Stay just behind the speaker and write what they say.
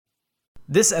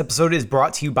This episode is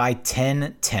brought to you by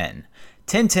 1010.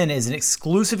 1010 is an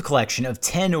exclusive collection of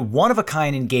 10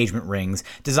 one-of-a-kind engagement rings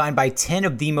designed by 10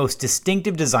 of the most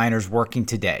distinctive designers working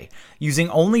today. Using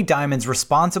only diamonds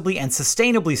responsibly and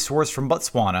sustainably sourced from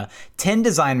Botswana, 10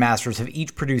 design masters have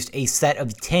each produced a set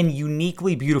of 10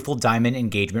 uniquely beautiful diamond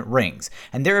engagement rings,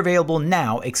 and they're available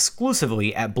now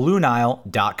exclusively at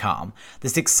BlueNile.com.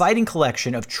 This exciting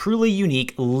collection of truly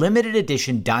unique, limited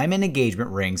edition diamond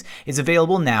engagement rings is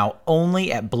available now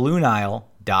only at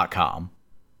BlueNile.com.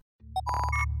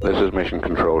 This is Mission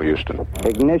Control, Houston.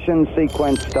 Ignition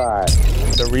sequence start.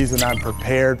 The reason I'm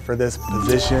prepared for this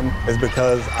position is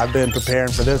because I've been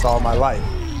preparing for this all my life.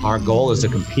 Our goal is to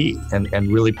compete and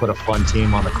really put a fun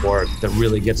team on the court that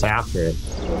really gets after it.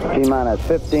 T-minus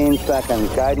 15 seconds.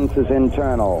 Guidance is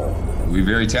internal. We're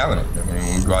very talented. I mean,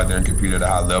 when we go out there and compete at a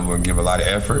high level and give a lot of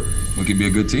effort, we can be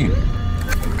a good team. 6,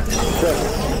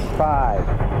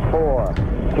 5, 4,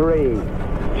 3,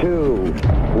 2,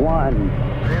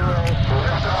 1.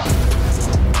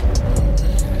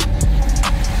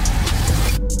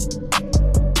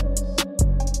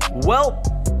 Well,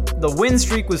 the win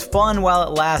streak was fun while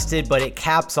it lasted, but it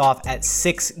caps off at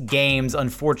 6 games,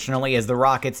 unfortunately, as the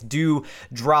Rockets do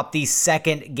drop the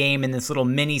second game in this little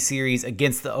mini-series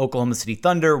against the Oklahoma City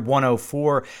Thunder,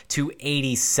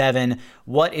 104-87.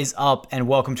 What is up, and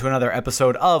welcome to another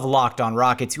episode of Locked On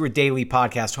Rockets, your daily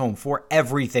podcast home for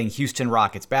everything Houston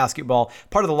Rockets basketball,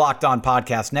 part of the Locked On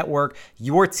Podcast Network,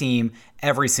 your team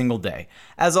every single day.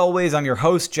 As always, I'm your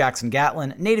host, Jackson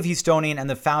Gatlin, native Houstonian and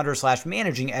the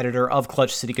founder/managing editor of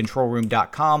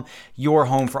ClutchCityControlRoom.com, your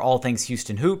home for all things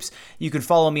Houston Hoops. You can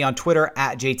follow me on Twitter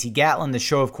at JT Gatlin, the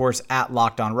show, of course, at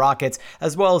Locked On Rockets,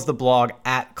 as well as the blog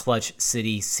at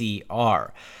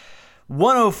ClutchCityCR.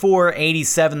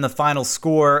 104-87 the final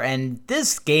score, and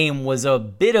this game was a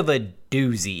bit of a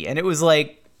doozy. And it was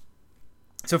like,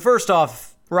 so first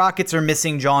off, Rockets are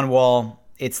missing John Wall.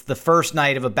 It's the first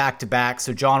night of a back-to-back,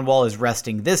 so John Wall is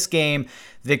resting this game.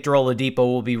 Victor Oladipo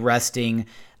will be resting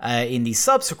in the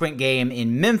subsequent game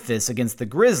in Memphis against the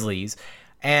Grizzlies.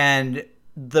 And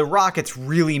the Rockets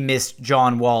really missed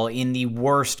John Wall in the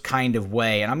worst kind of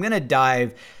way. And I'm going to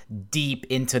dive deep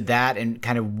into that and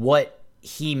kind of what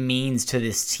he means to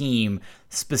this team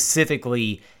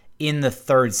specifically in the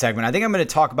third segment. I think I'm going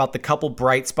to talk about the couple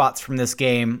bright spots from this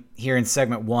game here in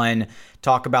segment 1,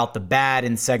 talk about the bad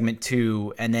in segment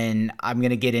 2, and then I'm going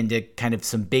to get into kind of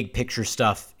some big picture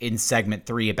stuff in segment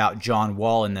 3 about John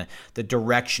Wall and the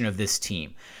direction of this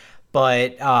team.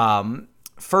 But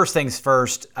first things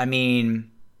first, I mean,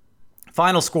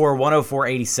 final score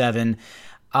 104-87.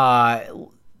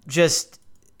 Just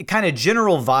kind of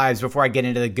general vibes before I get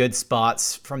into the good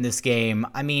spots from this game.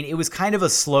 I mean, it was kind of a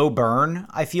slow burn,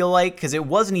 I feel like, because it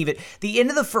wasn't even, the end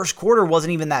of the first quarter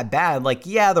wasn't even that bad. Like,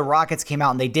 yeah, the Rockets came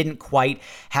out and they didn't quite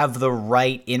have the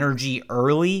right energy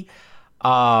early.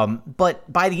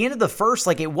 But by the end of the first,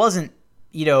 like, it wasn't,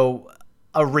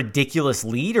 a ridiculous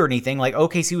lead or anything. Like,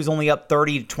 OKC was only up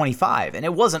 30-25, and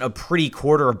it wasn't a pretty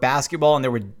quarter of basketball, and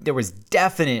there was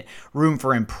definite room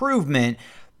for improvement,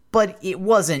 but it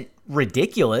wasn't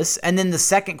ridiculous. And then the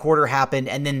second quarter happened,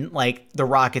 and then like the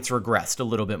Rockets regressed a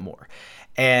little bit more,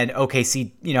 and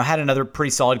OKC had another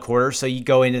pretty solid quarter. So you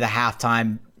go into the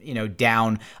halftime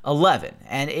down 11,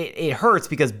 and it hurts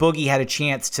because Boogie had a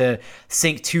chance to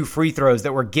sink 2 free throws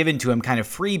that were given to him, kind of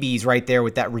freebies right there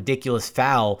with that ridiculous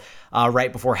foul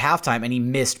right before halftime, and he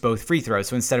missed both free throws.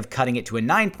 So instead of cutting it to a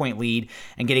 9-point lead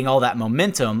and getting all that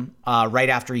momentum right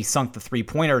after he sunk the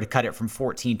 3-pointer to cut it from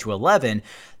 14 to 11,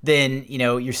 then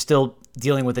you're still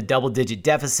dealing with a double-digit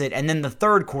deficit. And then the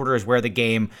third quarter is where the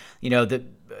game, the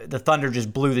Thunder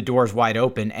just blew the doors wide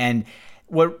open. And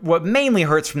what mainly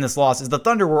hurts from this loss is the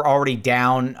Thunder were already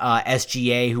down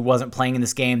SGA, who wasn't playing in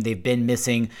this game. They've been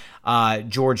missing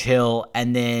George Hill,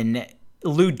 and then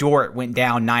Lou Dort went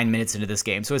down 9 minutes into this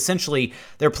game. So essentially,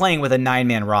 they're playing with a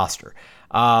 9-man roster.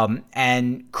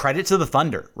 And credit to the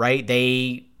Thunder, right?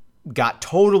 They got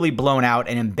totally blown out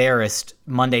and embarrassed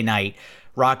Monday night.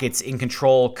 Rockets in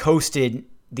control, coasted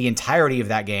the entirety of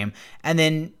that game. And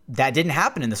then that didn't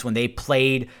happen in this one. They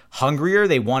played hungrier.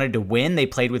 They wanted to win. They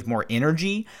played with more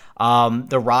energy.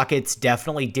 The Rockets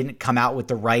definitely didn't come out with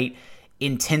the right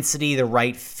intensity, the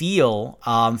right feel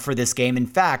for this game. In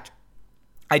fact,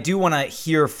 I do want to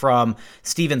hear from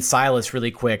Stephen Silas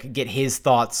really quick, get his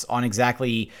thoughts on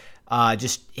exactly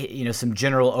some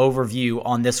general overview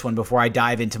on this one before I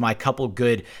dive into my couple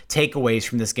good takeaways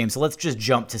from this game. So let's just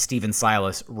jump to Stephen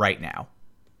Silas right now.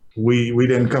 We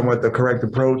didn't come with the correct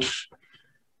approach.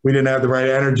 We didn't have the right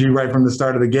energy right from the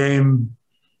start of the game.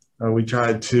 We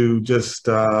tried to just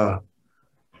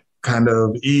kind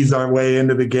of ease our way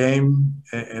into the game,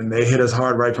 and they hit us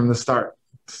hard right from the start.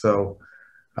 So,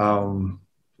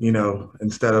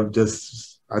 instead of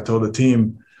I told the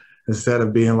team, instead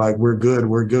of being like, we're good,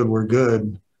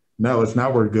 no, it's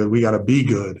not we're good. We got to be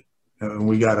good, and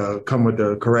we got to come with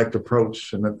the correct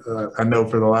approach. And I know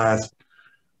for the last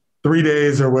 3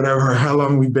 days or whatever, how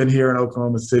long we've been here in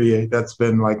Oklahoma City, that's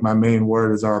been like my main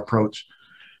word is our approach.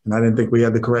 And I didn't think we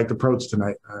had the correct approach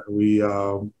tonight. We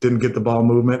didn't get the ball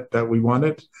movement that we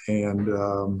wanted,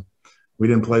 and we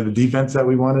didn't play the defense that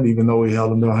we wanted, even though we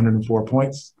held them to 104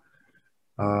 points.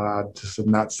 I just am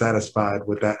not satisfied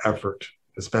with that effort,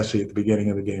 especially at the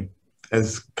beginning of the game.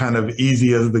 As kind of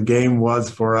easy as the game was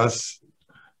for us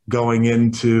going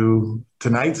into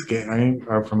tonight's game,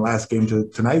 or from last game to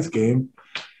tonight's game,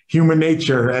 human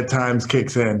nature at times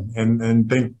kicks in and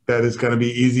think that it's going to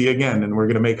be easy again and we're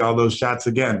going to make all those shots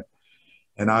again.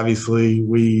 And obviously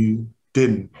we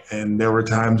didn't. And there were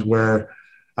times where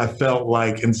I felt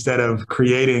like instead of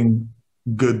creating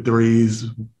good threes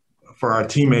for our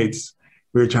teammates,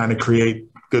 we were trying to create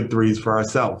good threes for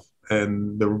ourselves.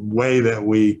 And the way that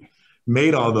we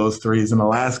made all those threes in the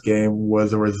last game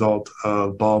was a result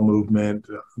of ball movement,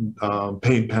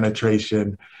 paint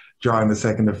penetration, drawing the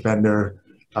second defender.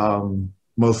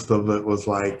 Most of it was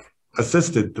like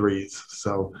assisted threes.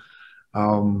 So,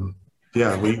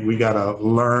 we got to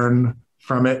learn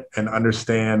from it and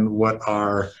understand what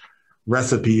our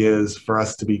recipe is for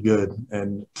us to be good.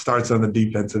 And it starts on the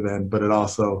defensive end, but it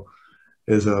also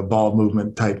is a ball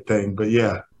movement type thing. But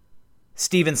yeah.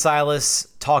 Stephen Silas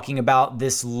talking about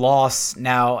this loss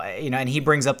now, and he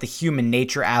brings up the human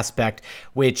nature aspect,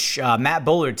 which Matt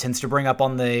Bullard tends to bring up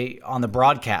on the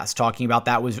broadcast, talking about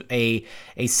that was a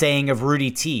saying of Rudy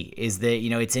T, is that,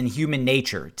 it's in human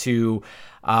nature to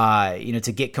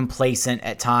get complacent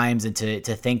at times and to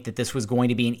think that this was going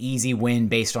to be an easy win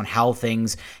based on how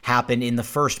things happened in the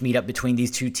first meetup between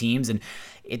these two teams. And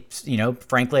it's,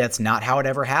 frankly, that's not how it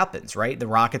ever happens, right? The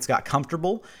Rockets got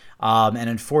comfortable. And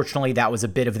unfortunately, that was a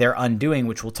bit of their undoing,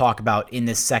 which we'll talk about in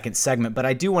this second segment. But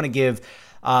I do want to give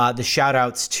the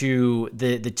shout-outs to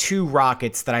the two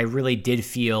Rockets that I really did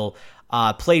feel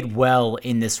played well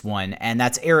in this one, and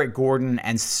that's Eric Gordon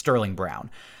and Sterling Brown.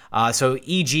 So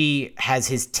EG has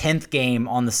his 10th game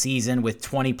on the season with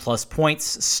 20-plus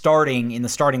points, starting in the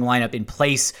starting lineup in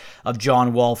place of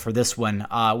John Wall for this one,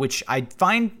 which I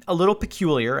find a little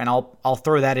peculiar, and I'll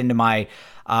throw that into my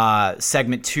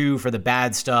segment 2 for the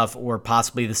bad stuff, or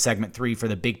possibly the segment 3 for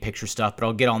the big picture stuff, but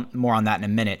I'll get more on that in a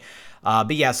minute. So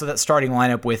that starting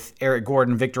lineup with Eric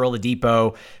Gordon, Victor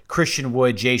Oladipo, Christian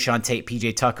Wood, Jae'Sean Tate,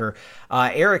 PJ Tucker.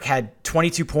 Eric had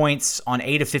 22 points on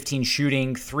 8 of 15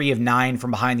 shooting, 3 of 9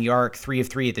 from behind the arc, 3 of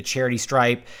 3 at the charity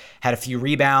stripe, had a few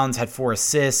rebounds, had 4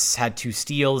 assists, had 2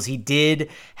 steals. He did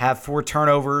have 4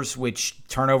 turnovers, which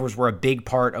turnovers were a big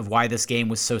part of why this game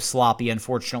was so sloppy,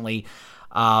 unfortunately.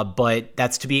 But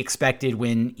that's to be expected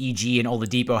when EG and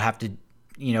Oladipo have to,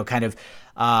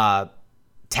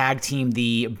 tag team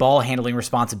the ball handling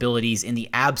responsibilities in the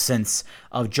absence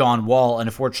of John Wall. And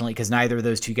unfortunately, because neither of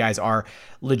those two guys are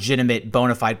legitimate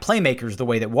bona fide playmakers the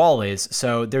way that Wall is.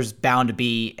 So there's bound to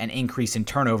be an increase in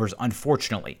turnovers,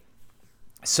 unfortunately.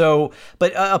 So,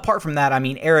 but apart from that,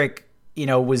 Eric,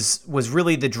 was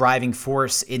really the driving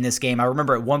force in this game. I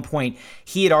remember at one point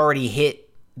he had already hit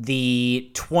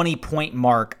the 20-point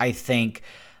mark, I think,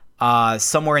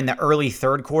 somewhere in the early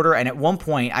third quarter. And at one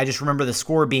point, I just remember the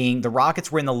score being the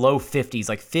Rockets were in the low 50s,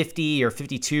 like 50 or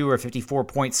 52 or 54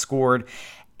 points scored.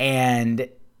 And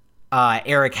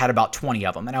Eric had about 20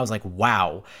 of them. And I was like,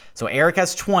 wow. So Eric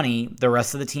has 20, the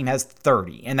rest of the team has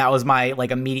 30. And that was my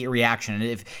immediate reaction. And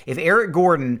if Eric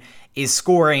Gordon is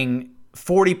scoring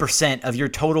 40% of your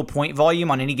total point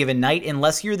volume on any given night,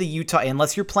 unless you're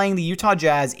playing the Utah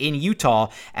Jazz in Utah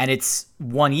and it's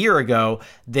 1 year ago,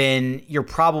 then you're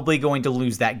probably going to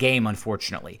lose that game,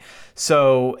 unfortunately.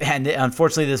 So, and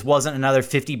unfortunately, this wasn't another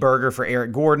 50 burger for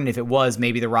Eric Gordon. If it was,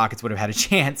 maybe the Rockets would have had a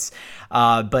chance.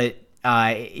 But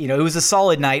it was a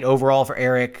solid night overall for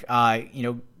Eric.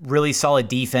 Really solid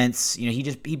defense.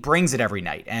 He brings it every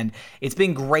night, and it's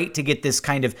been great to get this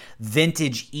kind of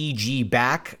vintage EG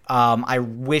back. I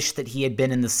wish that he had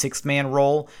been in the 6-man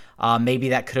role. Maybe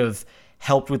that could have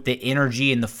helped with the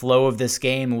energy and the flow of this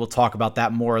game, and we'll talk about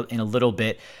that more in a little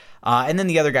bit. And then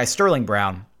the other guy, Sterling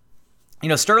Brown.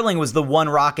 Sterling was the one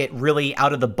Rocket really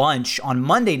out of the bunch on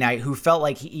Monday night who felt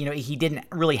like he didn't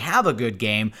really have a good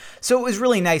game. So it was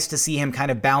really nice to see him kind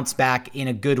of bounce back in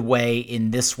a good way in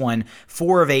this one.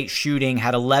 4 of 8 shooting,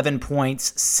 had 11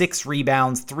 points, 6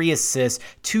 rebounds, 3 assists,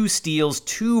 2 steals,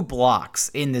 2 blocks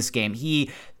in this game. He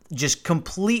just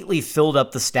completely filled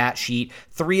up the stat sheet.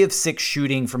 3 of 6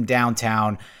 shooting from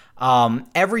downtown.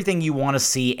 Everything you want to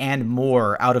see and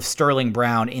more out of Sterling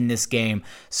Brown in this game.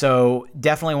 So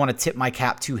definitely want to tip my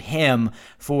cap to him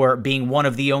for being one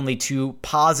of the only two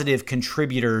positive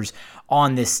contributors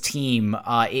on this team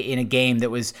in a game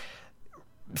that was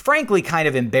frankly kind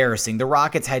of embarrassing. The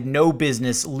Rockets had no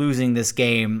business losing this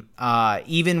game.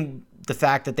 Even the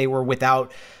fact that they were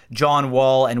without John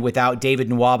Wall and without David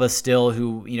Nwaba still,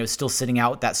 who, still sitting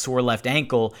out with that sore left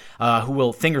ankle, who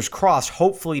will, fingers crossed,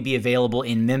 hopefully be available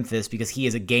in Memphis because he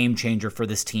is a game changer for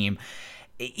this team.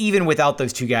 Even without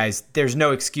those two guys, there's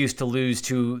no excuse to lose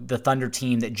to the Thunder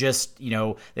team that just,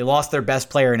 they lost their best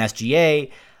player in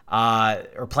SGA,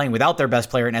 or playing without their best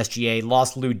player in SGA,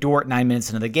 lost Lou Dort 9 minutes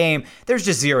into the game. There's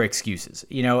just zero excuses,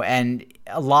 and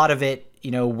a lot of it,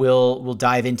 we'll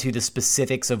dive into the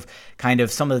specifics of kind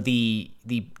of some of the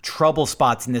trouble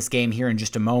spots in this game here in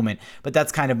just a moment. But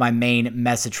that's kind of my main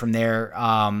message from there.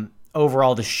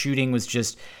 Overall, the shooting was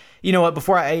just,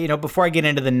 before I get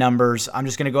into the numbers, I'm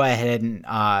just going to go ahead and,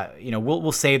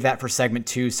 we'll save that for segment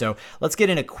 2. So let's get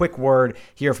in a quick word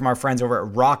here from our friends over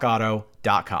at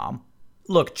rockauto.com.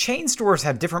 Look, chain stores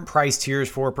have different price tiers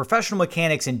for professional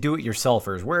mechanics and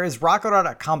do-it-yourselfers, whereas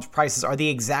RockAuto.com's prices are the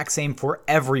exact same for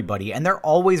everybody, and they're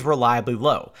always reliably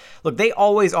low. Look, they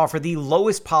always offer the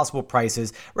lowest possible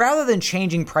prices rather than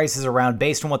changing prices around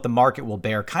based on what the market will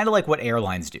bear, kind of like what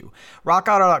airlines do.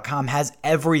 RockAuto.com has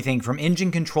everything from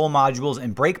engine control modules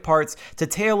and brake parts to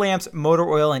tail lamps, motor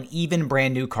oil, and even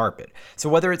brand new carpet. So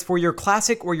whether it's for your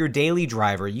classic or your daily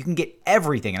driver, you can get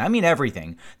everything, and I mean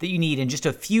everything, that you need in just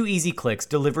a few easy clicks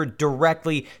delivered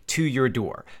directly to your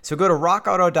door. So go to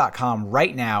rockauto.com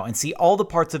right now and see all the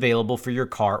parts available for your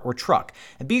car or truck.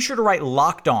 And be sure to write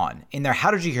Locked On in their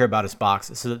How Did You Hear About Us box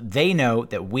so that they know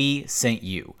that we sent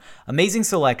you. Amazing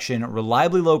selection,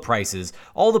 reliably low prices,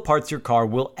 all the parts your car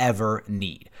will ever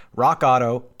need.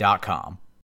 rockauto.com.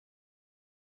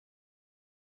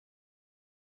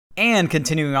 And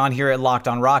continuing on here at Locked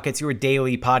On Rockets, your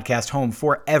daily podcast home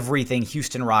for everything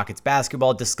Houston Rockets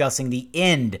basketball, discussing the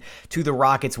end to the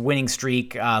Rockets winning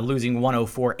streak, losing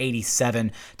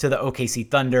 104-87 to the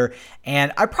OKC Thunder.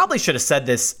 And I probably should have said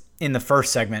this in the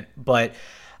first segment, but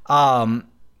I'm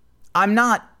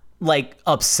not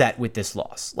upset with this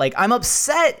loss. I'm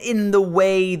upset in the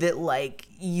way that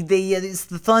it's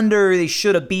the Thunder, they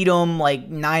should have beat them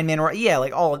 9-man.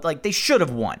 Yeah, they should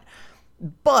have won.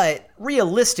 But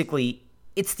realistically,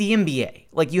 it's the NBA.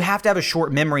 You have to have a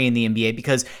short memory in the NBA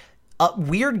because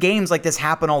weird games like this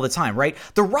happen all the time, right?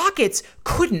 The Rockets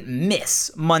couldn't miss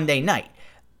Monday night.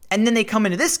 And then they come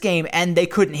into this game and they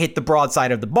couldn't hit the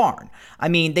broadside of the barn. I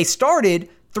mean, they started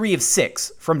 3 of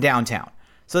 6 from downtown.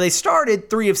 So they started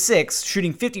 3 of 6,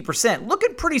 shooting 50%,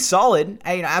 looking pretty solid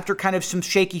after kind of some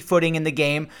shaky footing in the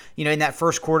game. In that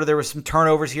first quarter, there was some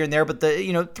turnovers here and there, but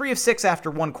 3 of 6 after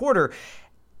one quarter.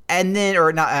 And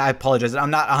then, I apologize,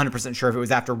 I'm not 100% sure if it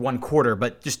was after one quarter,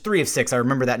 but just 3 of 6. I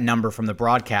remember that number from the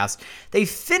broadcast. They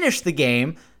finished the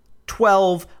game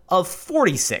 12 of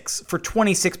 46 for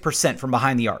 26% from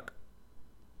behind the arc.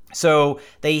 So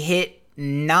they hit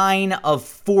 9 of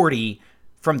 40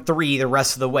 from 3 the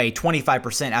rest of the way,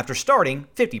 25% after starting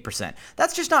 50%.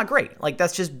 That's just not great.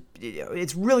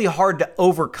 It's really hard to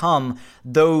overcome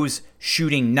those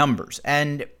shooting numbers.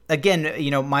 And again,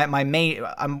 my main,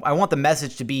 I want the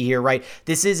message to be here, right?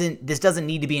 This doesn't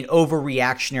need to be an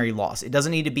overreactionary loss. It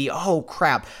doesn't need to be, oh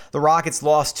crap, the Rockets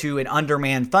lost to an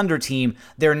undermanned Thunder team.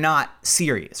 They're not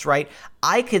serious, right?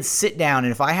 I could sit down,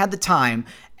 and if I had the time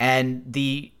and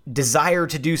the desire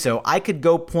to do so, I could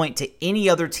go point to any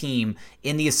other team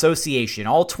in the association,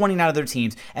 all 29 other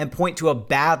teams, and point to a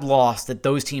bad loss that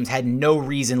those teams had no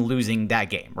reason losing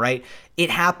that game, right? It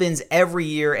happens every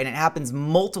year, and it happens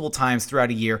multiple times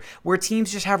throughout a year where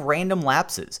teams just have random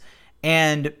lapses.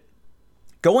 And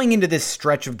going into this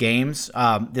stretch of games,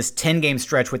 this 10-game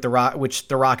stretch with which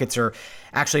the Rockets are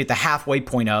actually at the halfway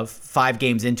point of, 5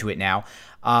 games into it now,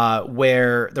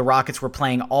 where the Rockets were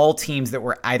playing all teams that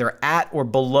were either at or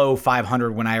below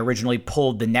 500 when I originally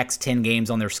pulled the next 10 games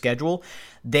on their schedule.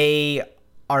 They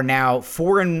are now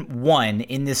 4-1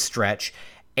 in this stretch,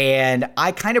 and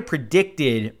I kind of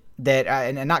predicted that,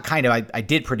 and not kind of, I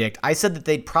did predict, I said that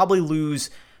they'd probably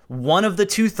lose one of the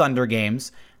 2 Thunder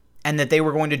games, and that they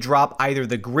were going to drop either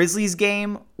the Grizzlies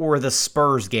game or the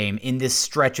Spurs game in this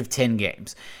stretch of 10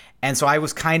 games. And so I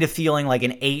was kind of feeling like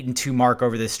an 8-2 mark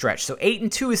over this stretch. So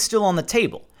 8-2 is still on the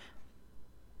table.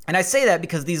 And I say that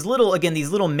because these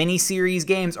little mini series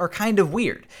games are kind of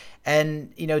weird.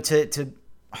 And, to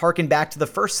harken back to the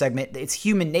first segment, it's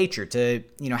human nature to,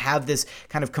 have this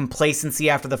kind of complacency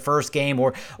after the first game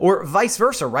or vice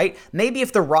versa, right? Maybe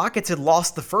if the Rockets had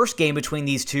lost the first game between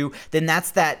these two, then that's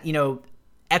that,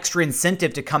 extra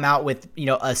incentive to come out with,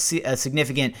 a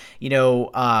significant,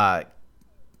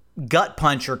 gut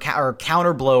punch or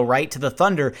counter blow, right, to the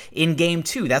Thunder in game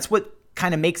 2. That's what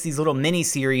kind of makes these little mini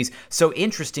series so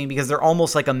interesting, because they're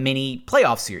almost like a mini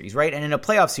playoff series, right? And in a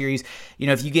playoff series,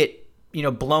 if you get,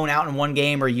 blown out in one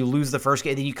game or you lose the first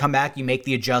game, then you come back, you make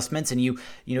the adjustments, and you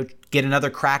get another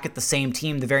crack at the same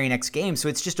team the very next game. So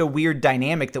it's just a weird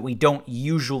dynamic that we don't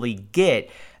usually get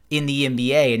in the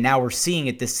NBA, and now we're seeing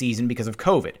it this season because of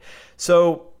COVID.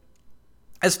 So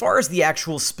as far as the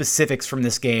actual specifics from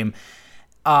this game,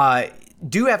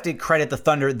 do have to credit the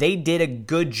Thunder. They did a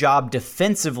good job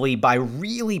defensively by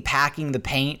really packing the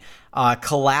paint,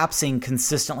 collapsing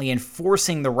consistently, and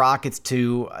forcing the Rockets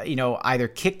to, either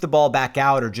kick the ball back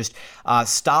out or just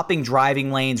stopping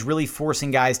driving lanes, really forcing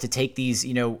guys to take these,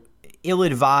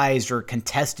 ill-advised or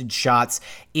contested shots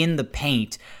in the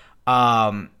paint.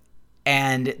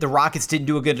 And the Rockets didn't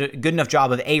do a good enough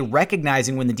job of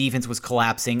recognizing when the defense was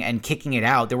collapsing and kicking it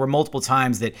out. There were multiple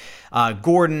times that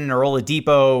Gordon or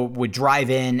Oladipo would drive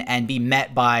in and be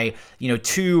met by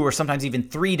 2 or sometimes even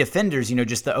 3 defenders.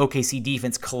 Just the OKC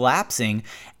defense collapsing,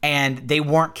 and they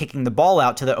weren't kicking the ball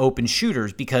out to the open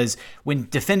shooters, because when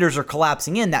defenders are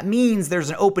collapsing in, that means there's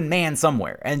an open man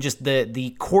somewhere, and just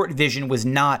the court vision was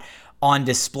not on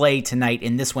display tonight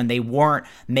in this one. They weren't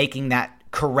making that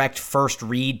correct first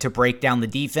read to break down the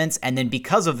defense, and then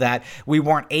because of that, we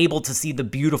weren't able to see the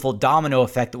beautiful domino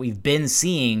effect that we've been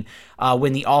seeing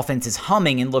when the offense is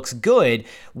humming and looks good,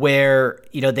 where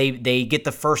they get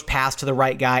the first pass to the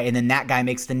right guy, and then that guy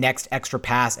makes the next extra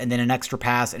pass, and then an extra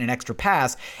pass and an extra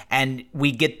pass, and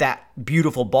we get that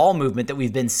beautiful ball movement that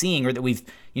we've been seeing, or that we've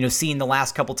seen the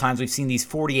last couple times we've seen these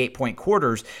 48-point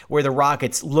quarters where the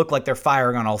Rockets look like they're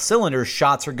firing on all cylinders.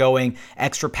 Shots are going,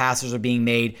 extra passes are being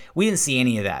made. We didn't see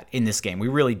any of that in this game. We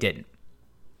really didn't.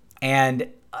 And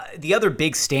the other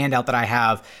big standout that I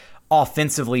have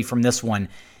offensively from this one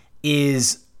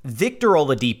is Victor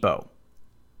Oladipo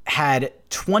had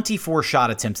 24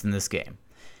 shot attempts in this game.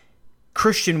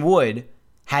 Christian Wood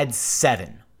had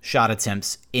 7 shot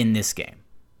attempts in this game.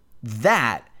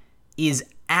 That is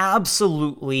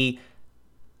absolutely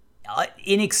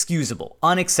inexcusable,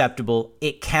 unacceptable.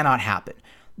 It cannot happen.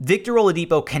 Victor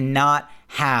Oladipo cannot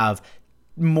have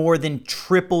more than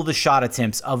triple the shot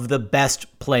attempts of the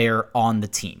best player on the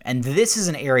team. And this is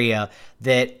an area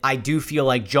that I do feel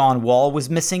like John Wall was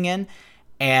missing in.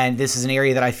 And this is an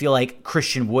area that I feel like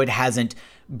Christian Wood hasn't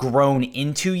grown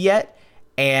into yet.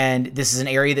 And this is an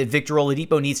area that Victor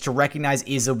Oladipo needs to recognize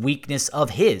is a weakness of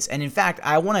his. And in fact,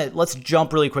 let's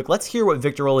jump really quick. Let's hear what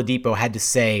Victor Oladipo had to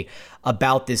say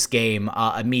about this game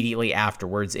immediately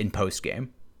afterwards in postgame.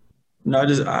 No,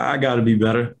 I got to be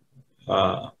better.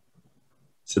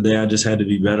 Today I just had to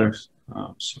be better.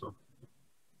 So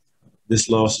this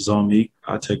loss is on me.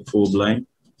 I take full blame.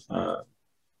 I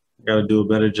got to do a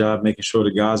better job making sure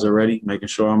the guys are ready, making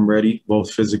sure I'm ready,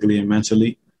 both physically and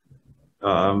mentally.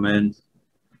 And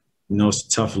it's a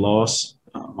tough loss.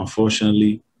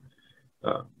 Unfortunately,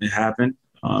 it happened,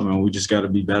 and we just got to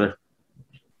be better.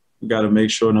 We got to make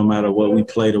sure no matter what, we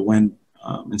play to win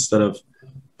instead of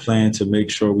playing to make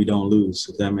sure we don't lose,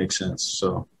 if that makes sense.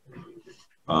 So,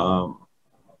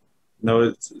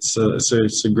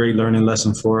 it's a great learning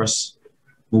lesson for us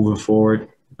moving forward.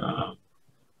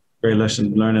 Great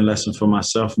learning lesson for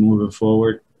myself moving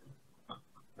forward.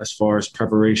 As far as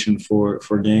preparation for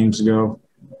games go.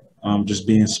 Just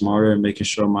being smarter and making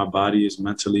sure my body is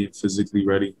mentally and physically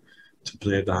ready to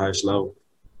play at the highest level.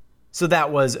 So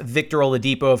that was Victor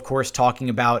Oladipo, of course, talking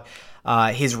about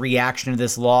his reaction to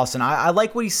this loss. And I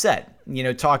like what he said,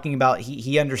 talking about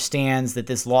he understands that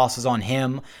this loss is on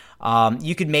him.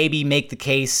 You could maybe make the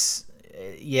case,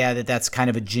 that's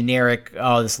kind of a generic,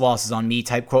 this loss is on me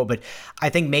type quote. But I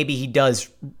think maybe he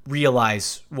does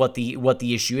realize what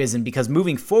the issue is. And because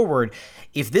moving forward,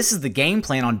 if this is the game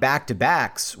plan on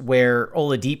back-to-backs where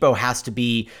Oladipo has to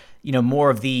be, more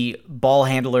of the ball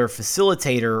handler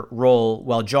facilitator role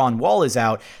while John Wall is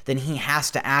out, then he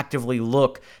has to actively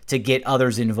look to get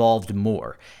others involved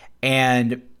more.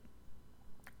 And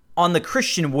on the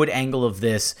Christian Wood angle of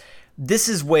this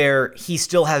is where he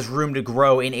still has room to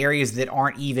grow in areas that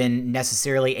aren't even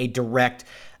necessarily a direct,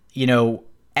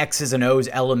 X's and O's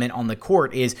element on the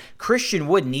court. Is Christian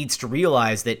Wood needs to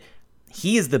realize that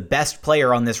he is the best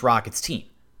player on this Rockets team,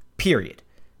 period.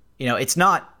 It's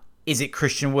not, is it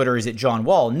Christian Wood or is it John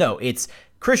Wall? No, it's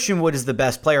Christian Wood is the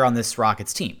best player on this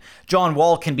Rockets team. John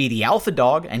Wall can be the alpha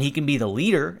dog, and he can be the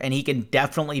leader, and he can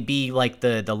definitely be like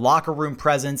the locker room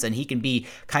presence, and he can be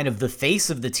kind of the face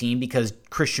of the team because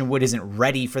Christian Wood isn't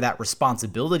ready for that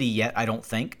responsibility yet, I don't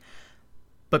think.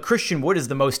 But Christian Wood is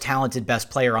the most talented, best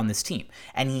player on this team,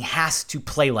 and he has to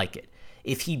play like it.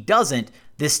 If he doesn't,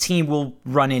 this team will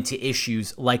run into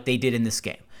issues like they did in this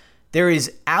game. There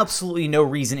is absolutely no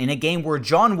reason in a game where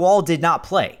John Wall did not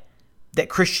play that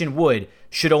Christian Wood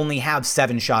should only have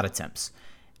 7 shot attempts.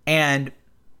 And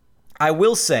I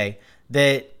will say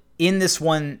that in this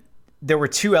one, there were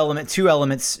two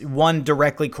elements. One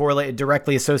directly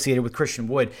associated with Christian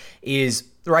Wood is,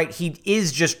 right, he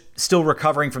is just still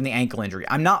recovering from the ankle injury.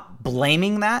 I'm not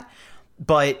blaming that,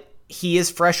 but he is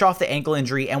fresh off the ankle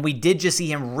injury, and we did just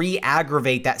see him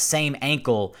re-aggravate that same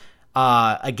ankle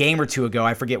a game or two ago.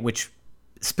 I forget which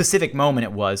specific moment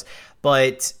it was,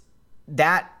 but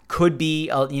that could be,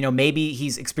 maybe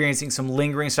he's experiencing some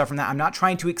lingering stuff from that. I'm not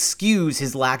trying to excuse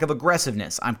his lack of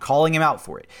aggressiveness. I'm calling him out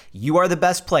for it. You are the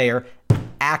best player.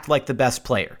 Act like the best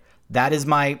player. That is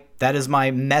my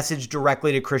message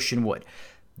directly to Christian Wood.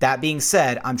 That being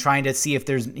said, I'm trying to see if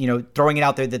there's, throwing it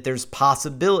out there that there's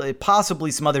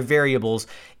possibly some other variables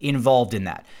involved in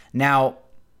that. Now,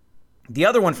 the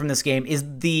other one from this game is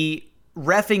the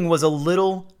reffing was a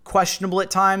little questionable at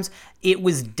times. It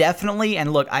was definitely,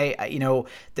 and look, I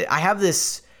have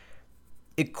this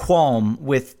qualm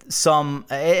with some,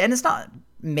 and it's not,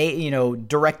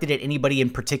 directed at anybody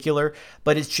in particular,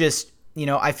 but it's just,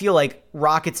 I feel like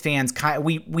Rockets fans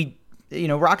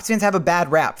Rockets fans have a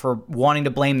bad rap for wanting to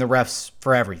blame the refs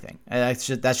for everything. That's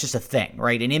just a thing,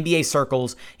 right? In NBA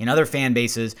circles, in other fan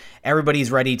bases,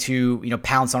 everybody's ready to,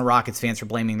 pounce on Rockets fans for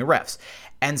blaming the refs.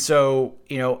 And so,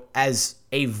 as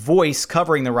a voice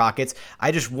covering the Rockets,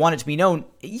 I just want it to be known,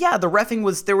 yeah, the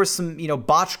reffing there was some,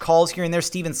 botched calls here and there.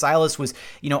 Steven Silas was,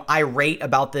 irate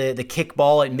about the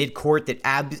kickball at midcourt that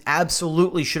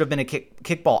absolutely should have been a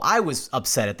kickball. I was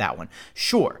upset at that one.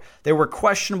 Sure, there were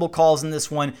questionable calls in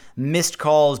this one, missed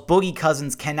calls. Boogie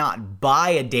Cousins cannot buy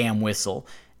a damn whistle.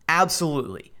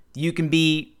 Absolutely. You can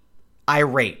be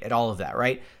irate at all of that,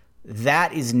 right?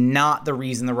 That is not the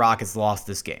reason the Rockets lost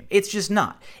this game. It's just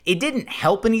not. It didn't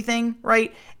help anything,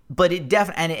 right? But it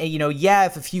definitely, and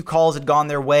if a few calls had gone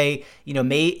their way,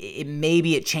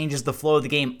 maybe it changes the flow of the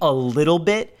game a little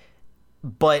bit.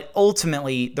 But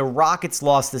ultimately, the Rockets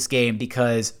lost this game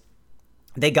because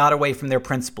they got away from their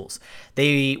principles.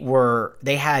 They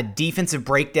had defensive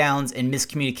breakdowns and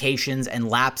miscommunications and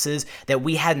lapses that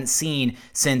we hadn't seen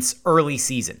since early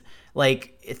season.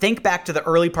 Like, think back to the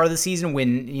early part of the season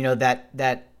when,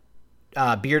 that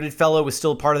bearded fellow was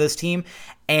still part of this team,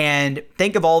 and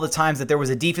think of all the times that there was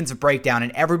a defensive breakdown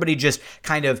and everybody just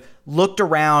kind of looked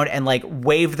around and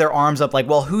waved their arms up like,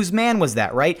 well, whose man was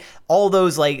that, right? All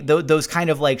those those kind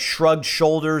of shrugged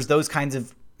shoulders, those kinds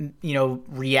of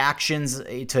reactions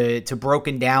to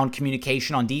broken down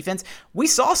communication on defense. We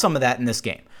saw some of that in this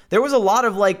game. There was a lot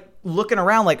of looking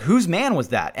around like, whose man was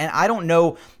that? And I don't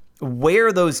know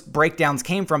where those breakdowns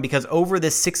came from, because over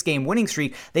this 6-game winning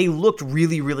streak, they looked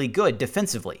really, really good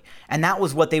defensively. And that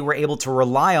was what they were able to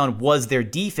rely on, was their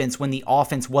defense when the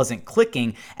offense wasn't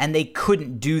clicking, and they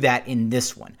couldn't do that in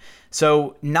this one.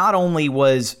 So not only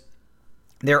was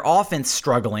their offense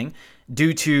struggling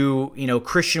due to,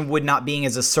 Christian Wood not being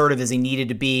as assertive as he needed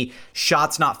to be,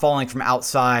 shots not falling from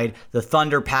outside, the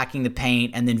Thunder packing the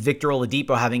paint, and then Victor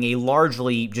Oladipo having a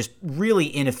largely just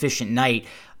really inefficient night.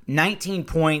 19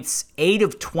 points, 8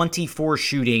 of 24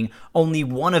 shooting, only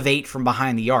 1 of 8 from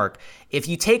behind the arc. If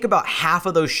you take about half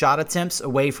of those shot attempts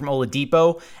away from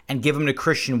Oladipo and give them to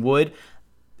Christian Wood,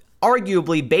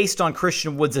 arguably based on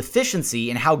Christian Wood's efficiency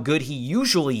and how good he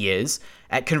usually is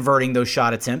at converting those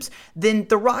shot attempts, then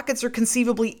the Rockets are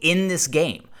conceivably in this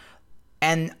game.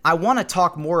 And I want to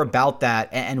talk more about that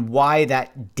and why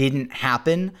that didn't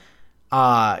happen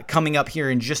coming up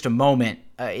here in just a moment,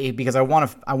 because I want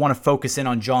to focus in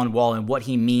on John Wall and what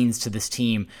he means to this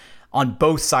team on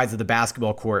both sides of the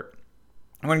basketball court.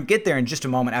 I'm going to get there in just a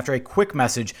moment after a quick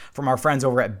message from our friends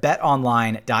over at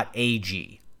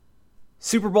betonline.ag.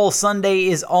 Super Bowl Sunday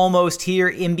is almost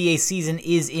here. NBA season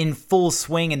is in full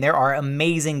swing, and there are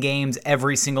amazing games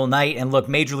every single night. And look,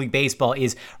 Major League Baseball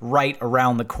is right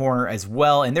around the corner as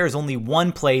well. And there's only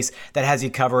one place that has you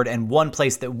covered, and one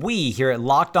place that we here at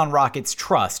Locked On Rockets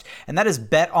trust, and that is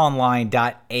betonline.ag.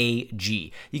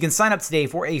 You can sign up today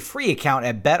for a free account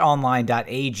at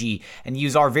betonline.ag and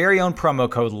use our very own promo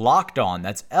code LOCKEDON,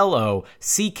 that's LOCKEDON,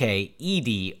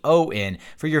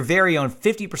 for your very own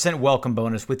 50% welcome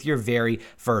bonus with your very very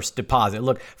first deposit.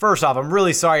 Look, first off, I'm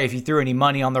really sorry if you threw any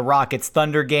money on the Rockets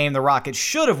Thunder game. The Rockets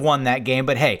should have won that game,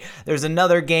 but hey, there's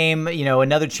another game,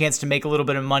 another chance to make a little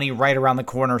bit of money right around the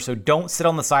corner. So don't sit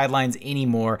on the sidelines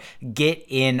anymore. Get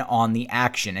in on the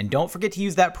action. And don't forget to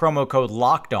use that promo code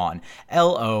LOCKEDON,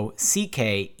 LOCKEDON,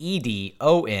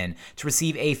 to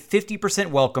receive a 50%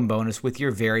 welcome bonus with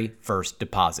your very first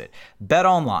deposit. Bet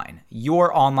Online,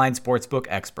 your online sportsbook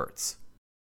experts.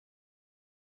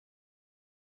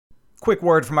 Quick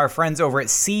word from our friends over at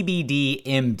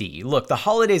CBDMD. Look, the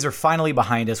holidays are finally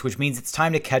behind us, which means it's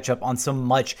time to catch up on some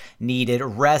much needed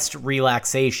rest,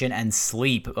 relaxation, and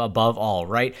sleep above all,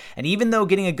 right? And even though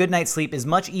getting a good night's sleep is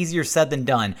much easier said than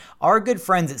done, our good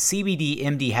friends at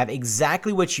CBDMD have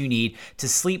exactly what you need to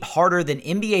sleep harder than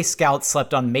NBA scouts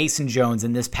slept on Mason Jones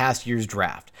in this past year's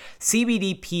draft.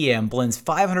 CBD PM blends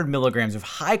 500 milligrams of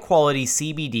high-quality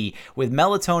CBD with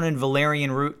melatonin,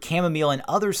 valerian root, chamomile, and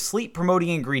other sleep-promoting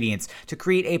ingredients to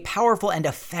create a powerful and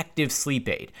effective sleep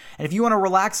aid. And if you want to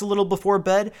relax a little before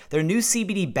bed, their new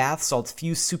CBD bath salts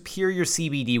fuse superior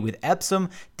CBD with Epsom,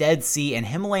 Dead Sea, and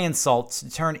Himalayan salts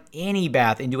to turn any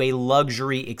bath into a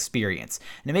luxury experience.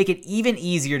 And to make it even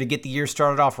easier to get the year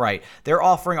started off right, they're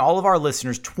offering all of our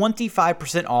listeners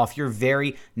 25% off your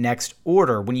very next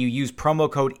order when you use promo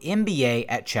code MBA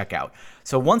at checkout.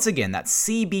 So once again, that's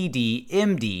CBDMD.com,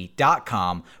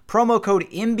 promo code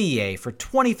MBA for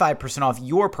 25% off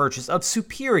your purchase of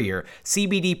superior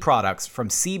CBD products from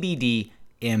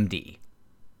CBDMD.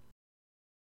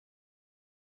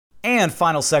 And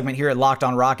final segment here at Locked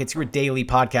On Rockets, your daily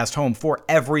podcast home for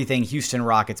everything Houston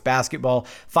Rockets basketball.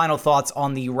 Final thoughts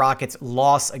on the Rockets'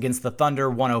 loss against the Thunder,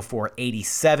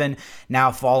 104-87,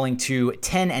 now falling to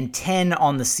 10-10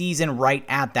 on the season, right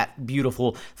at that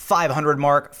beautiful 500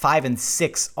 mark,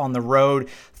 5-6 on the road.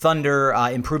 Thunder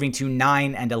improving to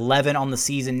 9-11 on the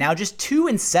season, now just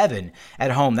 2-7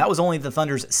 at home. That was only the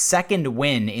Thunder's second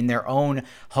win in their own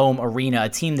home arena, a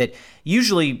team that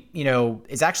usually,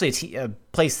 is actually a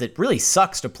place that really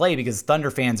sucks to play because Thunder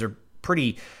fans are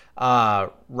pretty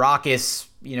raucous,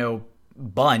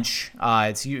 bunch.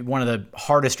 It's one of the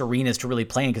hardest arenas to really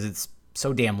play in because it's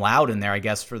so damn loud in there, I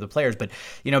guess, for the players. But,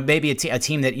 maybe a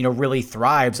team that, really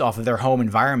thrives off of their home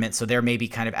environment. So they're maybe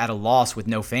kind of at a loss with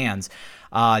no fans.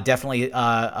 Definitely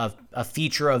a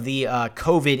feature of the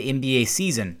COVID NBA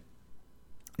season.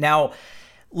 Now,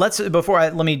 let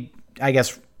me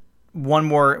one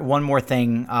more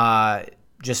thing,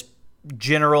 just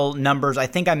general numbers. I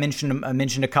think I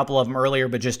mentioned a couple of them earlier,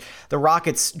 but just the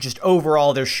Rockets, just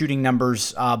overall, their shooting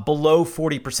numbers below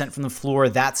 40% from the floor.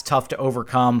 That's tough to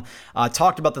overcome.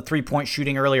 Talked about the three-point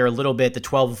shooting earlier a little bit, the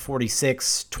 12 of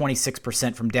 46,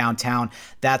 26% from downtown.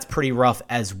 That's pretty rough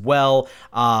as well.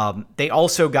 They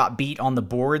also got beat on the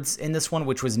boards in this one,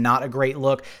 which was not a great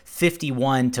look,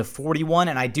 51-41.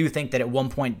 And I do think that at one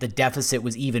point the deficit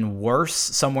was even worse,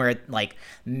 somewhere at like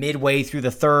midway through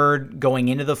the third, going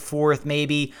into the fourth.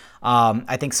 Maybe.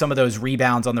 I think some of those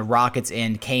rebounds on the Rockets'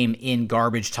 end came in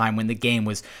garbage time when the game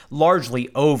was largely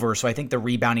over. So I think the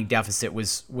rebounding deficit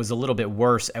was a little bit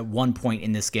worse at one point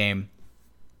in this game.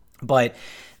 But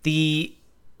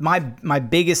my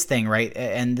biggest thing, right,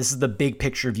 and this is the big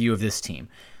picture view of this team,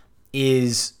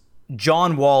 is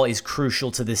John Wall is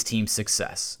crucial to this team's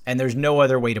success. And there's no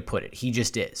other way to put it. He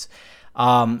just is.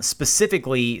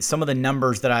 Specifically, some of the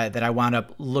numbers that I wound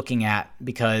up looking at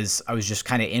because I was just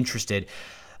kind of interested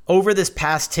over this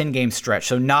past 10-game stretch,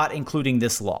 so not including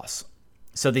this loss.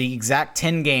 So the exact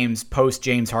 10 games post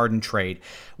James Harden trade,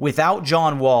 without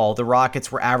John Wall, the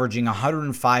Rockets were averaging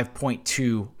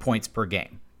 105.2 points per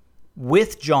game.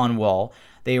 With John Wall,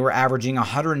 they were averaging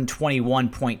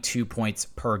 121.2 points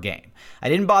per game. I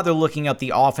didn't bother looking up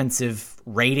the offensive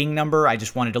rating number. I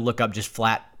just wanted to look up just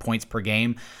flat points per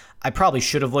game. I probably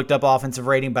should have looked up offensive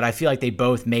rating, but I feel like they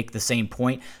both make the same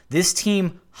point. This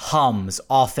team hums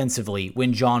offensively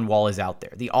when John Wall is out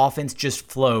there. The offense just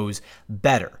flows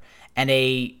better. And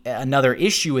another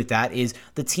issue with that is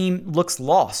the team looks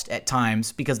lost at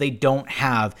times because they don't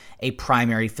have a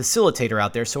primary facilitator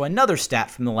out there. So another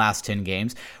stat from the last 10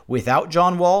 games, without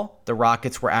John Wall, the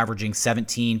Rockets were averaging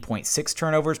 17.6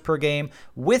 turnovers per game.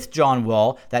 With John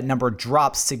Wall, that number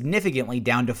drops significantly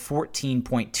down to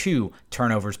 14.2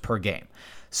 turnovers per game.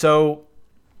 So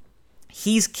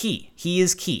he's key. He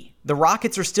is key. The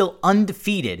Rockets are still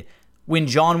undefeated when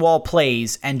John Wall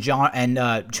plays and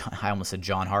I almost said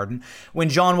John Harden. When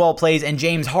John Wall plays and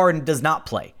James Harden does not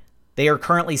play. They are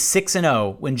currently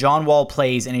 6-0 when John Wall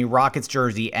plays in a Rockets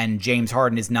jersey and James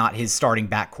Harden is not his starting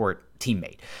backcourt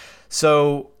teammate.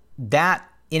 So that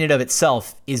in and of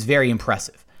itself is very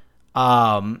impressive.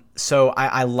 So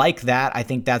I like that. I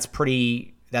think that's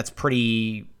pretty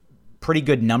pretty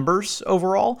good numbers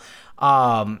overall.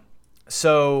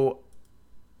 So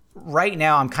right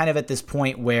now I'm kind of at this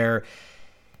point where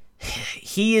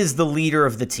he is the leader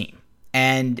of the team.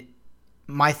 And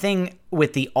my thing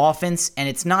with the offense, and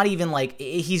it's not even like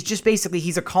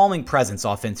he's a calming presence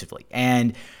offensively.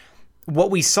 And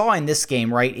what we saw in this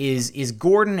game, right, is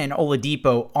Gordon and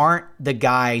Oladipo aren't the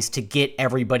guys to get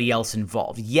everybody else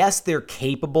involved. Yes, they're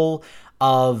capable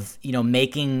of,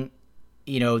 making,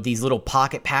 these little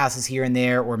pocket passes here and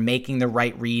there or making the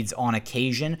right reads on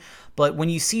occasion. But when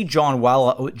you see John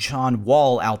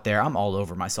Wall out there, I'm all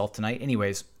over myself tonight.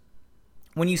 Anyways,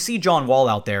 when you see John Wall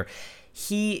out there,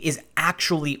 he is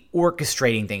actually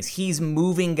orchestrating things. He's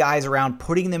moving guys around,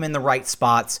 putting them in the right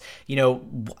spots,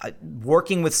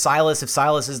 working with Silas. If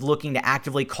Silas is looking to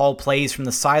actively call plays from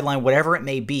the sideline, whatever it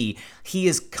may be, he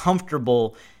is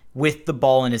comfortable with the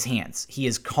ball in his hands. He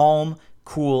is calm,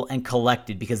 cool, and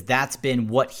collected because that's been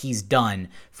what he's done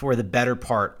for the better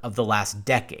part of the last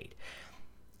decade.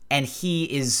 And he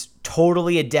is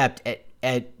totally adept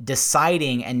at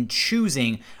deciding and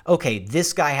choosing, okay,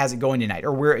 this guy has it going tonight,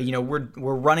 or we're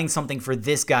running something for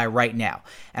this guy right now.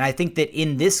 And I think that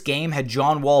in this game, had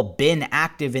John Wall been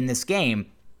active in this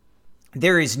game,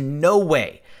 there is no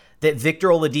way that Victor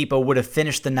Oladipo would have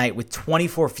finished the night with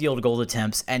 24 field goal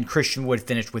attempts and Christian Wood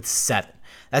finished with 7.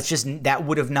 That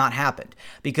would have not happened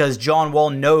because John Wall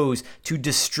knows to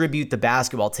distribute the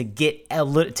basketball, to get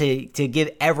to give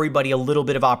everybody a little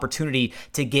bit of opportunity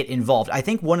to get involved. I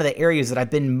think one of the areas that I've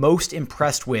been most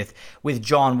impressed with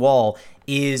John Wall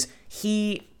is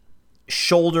he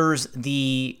shoulders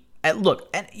the look.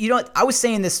 And I was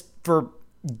saying this for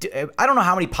I don't know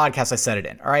how many podcasts I said it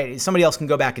in. All right, somebody else can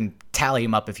go back and tally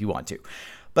them up if you want to,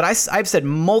 but I've said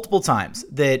multiple times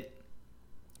that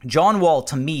John Wall,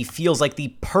 to me, feels like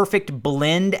the perfect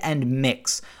blend and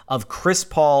mix of Chris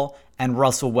Paul and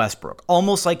Russell Westbrook.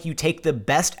 Almost like you take the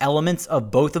best elements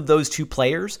of both of those two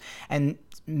players and,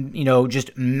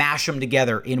 just mash them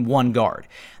together in one guard.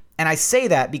 And I say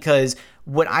that because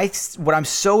what I'm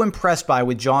so impressed by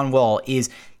with John Wall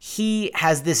is he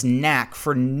has this knack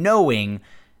for knowing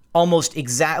almost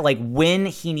exact, like when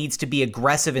he needs to be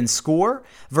aggressive and score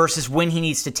versus when he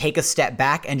needs to take a step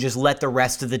back and just let the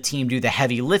rest of the team do the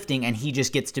heavy lifting and he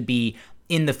just gets to be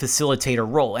in the facilitator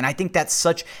role. And I think that's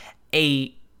such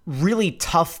a really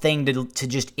tough thing to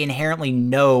just inherently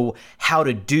know how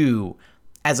to do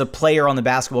as a player on the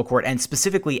basketball court, and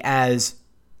specifically as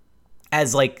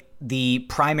like the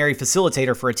primary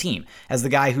facilitator for a team, as the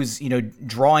guy who's,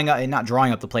 not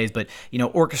drawing up the plays, but,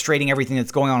 orchestrating everything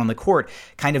that's going on the court,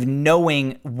 kind of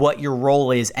knowing what your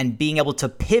role is and being able to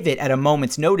pivot at a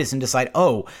moment's notice and decide,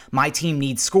 oh, my team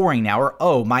needs scoring now, or,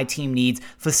 oh, my team needs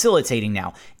facilitating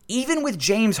now. Even with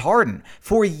James Harden,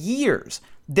 for years,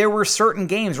 there were certain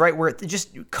games, right, where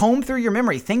just comb through your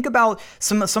memory. Think about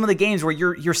some of the games where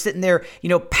you're sitting there,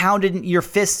 pounding your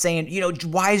fist saying,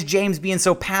 why is James being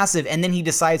so passive? And then he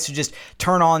decides to just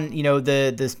turn on,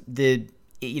 the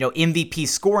MVP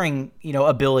scoring,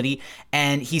 ability,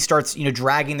 and he starts,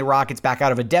 dragging the Rockets back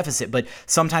out of a deficit. But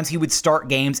sometimes he would start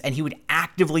games and he would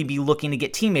actively be looking to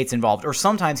get teammates involved. Or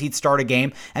sometimes he'd start a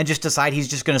game and just decide he's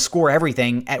just going to score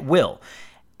everything at will.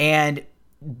 And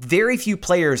very few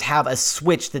players have a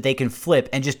switch that they can flip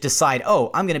and just decide,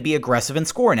 oh, I'm going to be aggressive and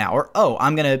score now, or, oh,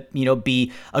 I'm going to,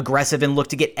 be aggressive and look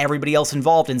to get everybody else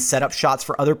involved and set up shots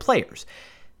for other players.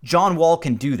 John Wall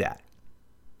can do that.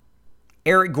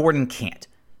 Eric Gordon can't.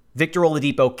 Victor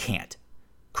Oladipo can't.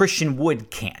 Christian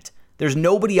Wood can't. There's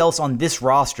nobody else on this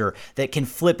roster that can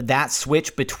flip that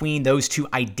switch between those two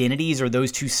identities or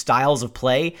those two styles of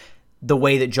play the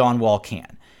way that John Wall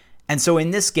can. And so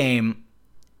in this game,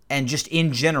 and just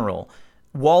in general,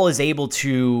 Wall is able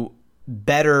to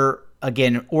better,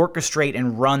 again, orchestrate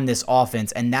and run this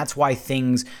offense, and that's why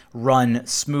things run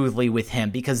smoothly with him.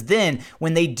 Because then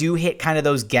when they do hit kind of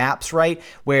those gaps, right,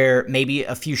 where maybe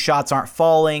a few shots aren't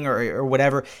falling or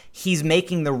whatever, he's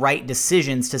making the right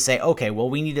decisions to say, okay, well,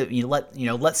 we need to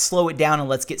let's slow it down and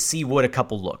let's get C. Wood a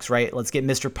couple looks, right? Let's get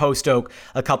Mr. Post Oak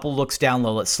a couple looks down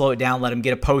low. Let's slow it down, let him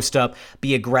get a post up,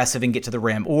 be aggressive and get to the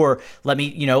rim, or let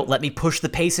me push the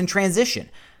pace in transition,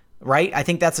 right? I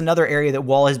think that's another area that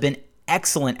Wall has been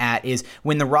excellent at, is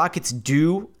when the Rockets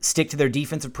do stick to their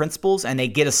defensive principles and they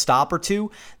get a stop or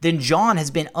two, then John has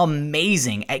been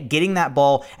amazing at getting that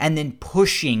ball and then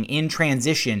pushing in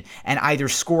transition and either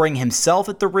scoring himself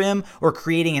at the rim or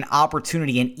creating an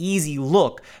opportunity, an easy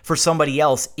look for somebody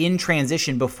else in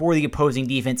transition before the opposing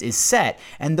defense is set.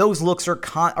 And those looks are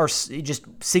just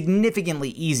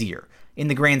significantly easier in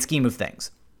the grand scheme of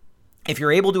things. if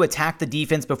you're able to attack the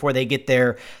defense before they get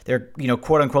their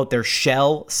quote unquote, their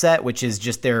shell set, which is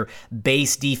just their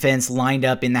base defense lined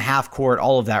up in the half court,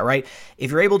 all of that, right? If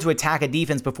you're able to attack a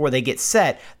defense before they get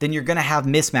set, then you're going to have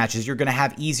mismatches. You're going to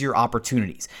have easier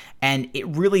opportunities. And it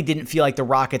really didn't feel like the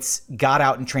Rockets got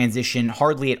out in transition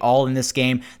hardly at all in this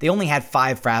game. They only had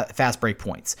 5 fast break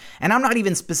points. And I'm not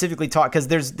even specifically talking, because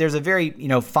there's a very,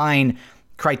 fine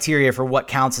criteria for what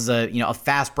counts as a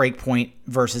fast break point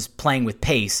versus playing with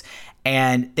pace.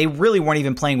 And they really weren't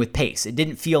even playing with pace. It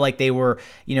didn't feel like they were,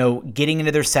 getting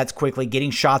into their sets quickly, getting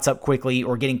shots up quickly,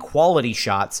 or getting quality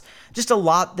shots. Just a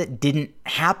lot that didn't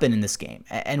happen in this game.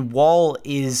 And Wall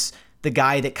is the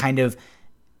guy that kind of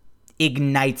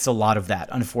ignites a lot of that,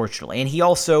 unfortunately. And he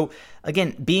also,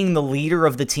 again, being the leader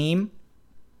of the team,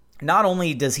 not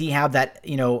only does he have that,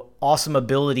 awesome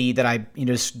ability that I,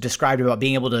 described about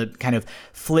being able to kind of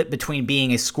flip between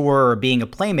being a scorer or being a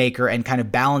playmaker and kind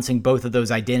of balancing both of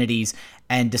those identities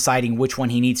and deciding which one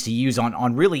he needs to use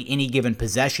on really any given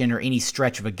possession or any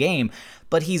stretch of a game,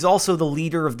 but he's also the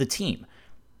leader of the team.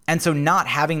 And so not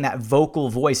having that vocal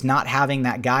voice, not having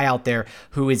that guy out there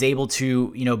who is able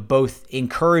to, both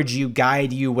encourage you,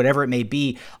 guide you, whatever it may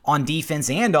be, on defense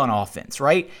and on offense,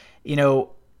 right?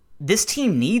 This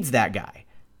team needs that guy.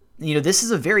 This is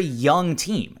a very young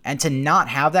team, and to not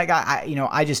have that guy,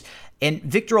 and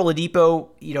Victor Oladipo,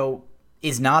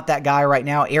 is not that guy right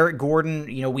now. Eric Gordon,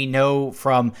 we know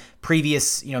from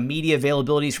previous, media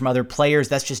availabilities from other players,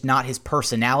 that's just not his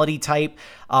personality type.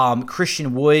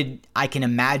 Christian Wood, I can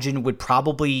imagine, would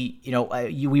probably,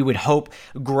 we would hope,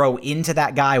 grow into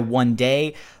that guy one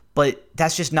day, but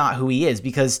that's just not who he is,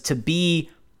 because to be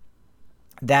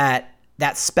that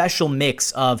special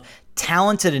mix of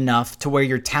talented enough to where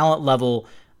your talent level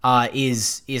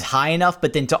is high enough,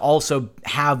 but then to also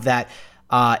have that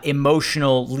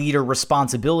emotional leader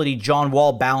responsibility, John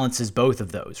Wall balances both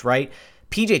of those, right?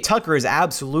 PJ Tucker is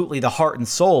absolutely the heart and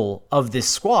soul of this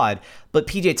squad, but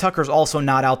PJ Tucker's also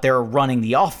not out there running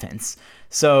the offense.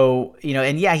 So,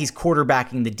 and yeah, he's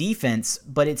quarterbacking the defense,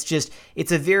 but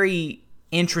it's a very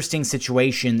interesting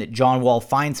situation that John Wall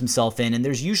finds himself in. And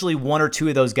there's usually one or two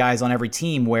of those guys on every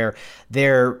team where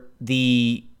they're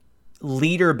the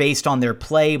leader based on their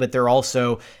play, but they're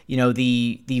also,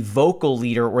 the vocal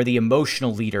leader or the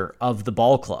emotional leader of the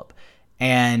ball club.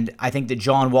 And I think that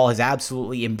John Wall has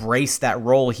absolutely embraced that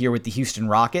role here with the Houston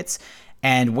Rockets.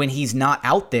 And when he's not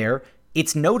out there,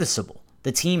 it's noticeable.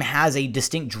 The team has a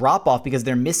distinct drop-off because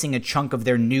they're missing a chunk of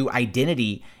their new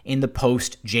identity in the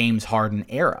post-James Harden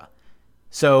era.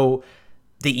 So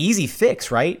the easy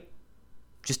fix, right?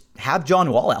 Just have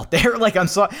John Wall out there.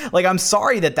 I'm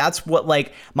sorry that that's what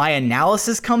my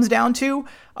analysis comes down to.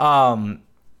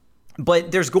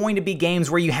 But there's going to be games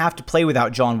where you have to play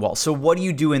without John Wall. So what do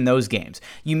you do in those games?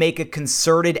 You make a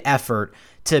concerted effort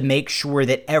to make sure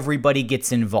that everybody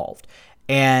gets involved.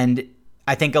 And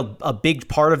I think a big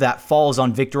part of that falls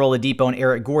on Victor Oladipo and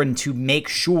Eric Gordon to make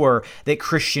sure that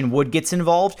Christian Wood gets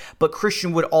involved, but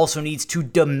Christian Wood also needs to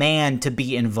demand to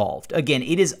be involved. Again,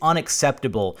 it is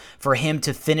unacceptable for him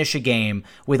to finish a game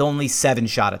with only 7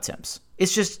 shot attempts.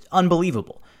 It's just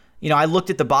unbelievable. I looked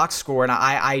at the box score and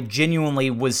I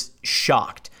genuinely was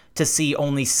shocked to see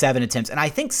only 7 attempts. And I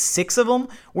think 6 of them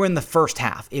were in the first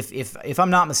half, if I'm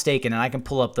not mistaken, and I can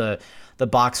pull up the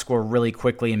box score really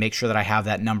quickly and make sure that I have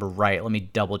that number right. Let me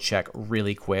double check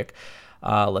really quick.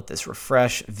 Let this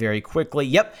refresh very quickly.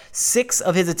 Yep, 6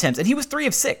 of his attempts. And he was 3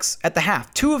 of 6 at the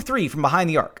half. 2 of 3 from behind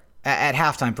the arc at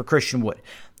halftime for Christian Wood.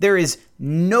 There is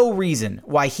no reason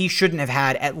why he shouldn't have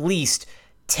had at least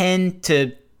 10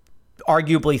 to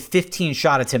arguably 15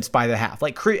 shot attempts by the half.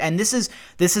 And this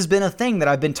has been a thing that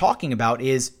I've been talking about,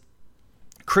 is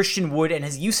Christian Wood and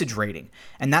his usage rating.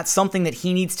 And that's something that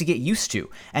he needs to get used to.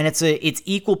 And it's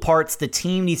equal parts. The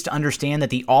team needs to understand that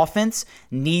the offense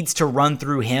needs to run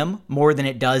through him more than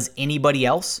it does anybody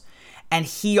else. And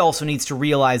he also needs to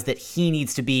realize that he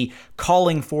needs to be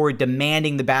calling for,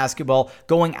 demanding the basketball,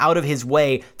 going out of his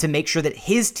way to make sure that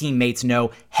his teammates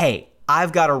know, hey,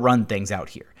 I've got to run things out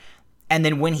here. And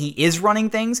then when he is running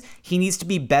things, he needs to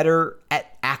be better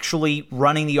at actually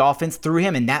running the offense through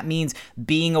him. And that means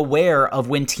being aware of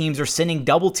when teams are sending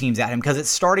double teams at him, because it's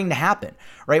starting to happen,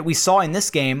 right? We saw in this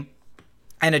game,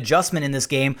 an adjustment in this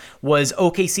game was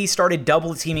OKC started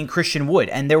double teaming Christian Wood.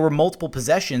 And there were multiple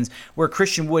possessions where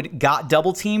Christian Wood got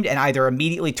double teamed and either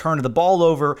immediately turned the ball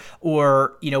over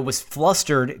or, was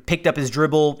flustered, picked up his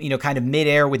dribble, kind of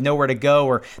midair with nowhere to go,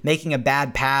 or making a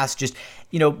bad pass. Just,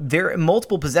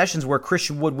 multiple possessions where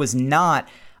Christian Wood was not,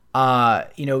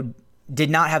 did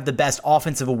not have the best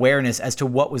offensive awareness as to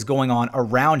what was going on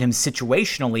around him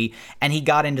situationally, and he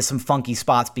got into some funky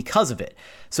spots because of it.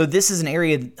 So this is an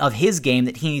area of his game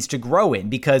that he needs to grow in,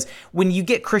 because when you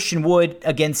get Christian Wood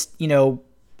against,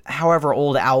 however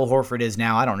old Al Horford is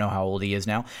now, I don't know how old he is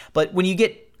now, but when you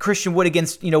get Christian Wood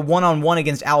against, one-on-one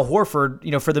against Al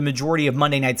Horford, for the majority of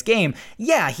Monday night's game,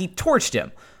 yeah, he torched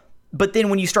him. But then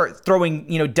when you start throwing,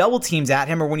 double teams at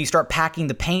him, or when you start packing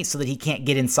the paint so that he can't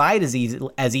get inside as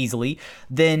easily,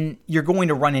 then you're going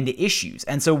to run into issues.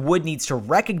 And so Wood needs to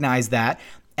recognize that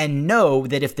and know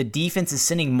that if the defense is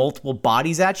sending multiple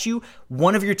bodies at you,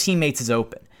 one of your teammates is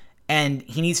open. And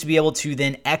he needs to be able to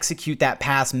then execute that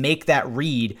pass, make that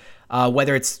read,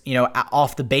 whether it's,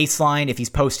 off the baseline if he's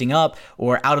posting up,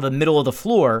 or out of the middle of the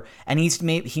floor. And he needs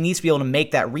to be able to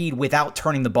make that read without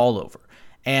turning the ball over.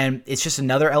 And it's just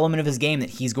another element of his game that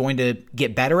he's going to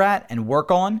get better at and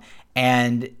work on,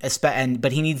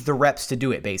 but he needs the reps to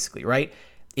do it, basically, right?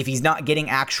 If he's not getting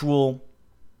actual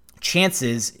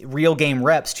chances, real game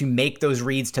reps to make those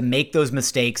reads, to make those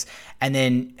mistakes, and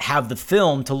then have the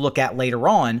film to look at later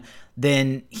on,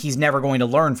 then he's never going to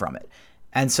learn from it.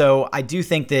 And so I do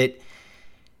think that,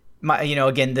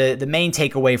 again, the main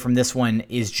takeaway from this one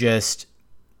is just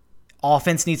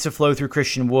offense needs to flow through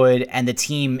Christian Wood, and the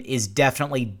team is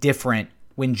definitely different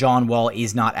when John Wall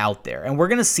is not out there. And we're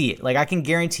going to see it. Like, I can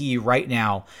guarantee you right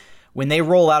now, when they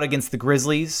roll out against the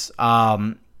Grizzlies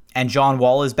and John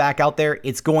Wall is back out there,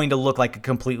 it's going to look like a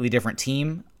completely different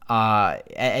team.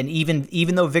 And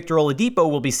even though Victor Oladipo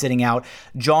will be sitting out,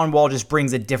 John Wall just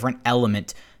brings a different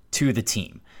element to the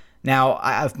team.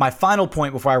 Now, my final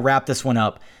point before I wrap this one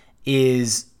up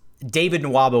is David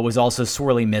Nwaba was also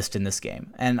sorely missed in this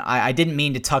game. And I didn't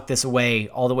mean to tuck this away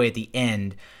all the way at the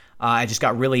end. I just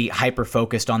got really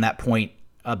hyper-focused on that point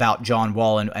about John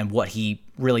Wall and what he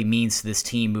really means to this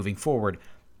team moving forward.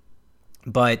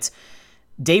 But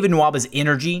David Nwaba's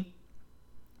energy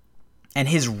and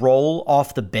his role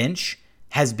off the bench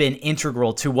has been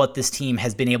integral to what this team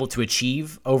has been able to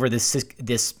achieve over this RIP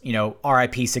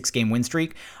 6-game win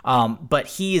streak. But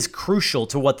he is crucial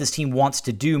to what this team wants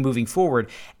to do moving forward.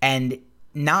 And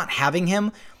not having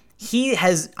him, he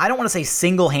has, I don't want to say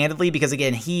single-handedly, because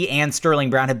again, he and Sterling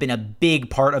Brown have been a big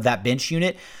part of that bench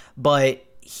unit, but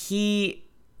he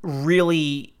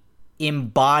really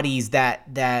embodies that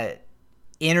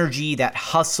energy, that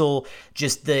hustle,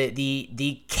 just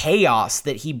the chaos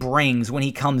that he brings when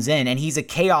he comes in. And he's a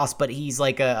chaos, but he's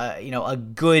like a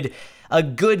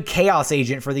good chaos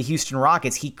agent for the Houston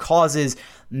Rockets. He causes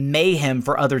mayhem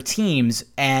for other teams,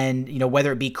 and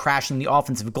whether it be crashing the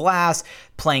offensive glass,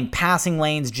 playing passing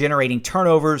lanes, generating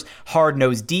turnovers,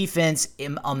 hard-nosed defense,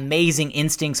 amazing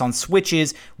instincts on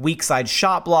switches, weak side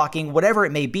shot blocking, whatever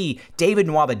it may be, David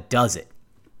Nwaba does it.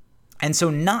 And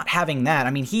so not having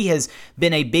that, he has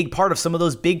been a big part of some of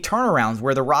those big turnarounds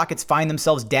where the Rockets find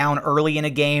themselves down early in a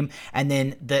game, and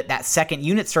then that second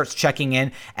unit starts checking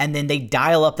in, and then they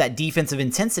dial up that defensive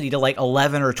intensity to like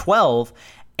 11 or 12,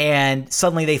 and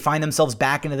suddenly they find themselves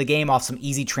back into the game off some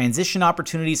easy transition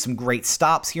opportunities, some great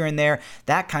stops here and there,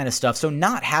 that kind of stuff. So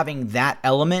not having that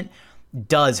element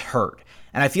does hurt.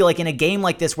 And I feel like in a game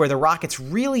like this where the Rockets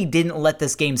really didn't let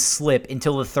this game slip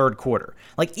until the third quarter,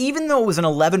 like even though it was an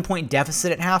 11-point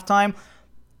deficit at halftime,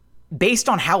 based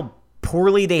on how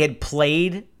poorly they had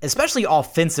played, especially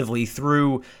offensively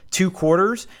through two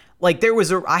quarters, like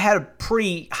I had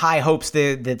pretty high hopes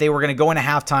that they were going to go into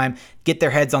halftime, get their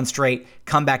heads on straight,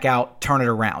 come back out, turn it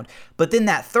around. But then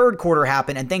that third quarter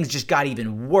happened and things just got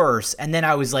even worse. And then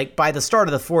I was like, by the start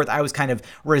of the fourth, I was kind of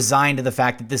resigned to the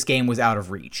fact that this game was out of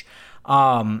reach.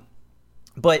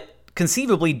 But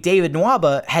conceivably, David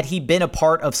Nwaba, had he been a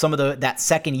part of some of that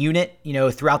second unit,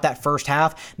 throughout that first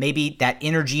half, maybe that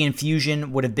energy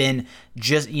infusion would have been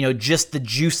just the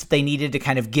juice that they needed to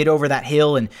kind of get over that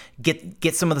hill and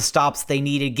get some of the stops they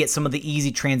needed, get some of the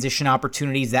easy transition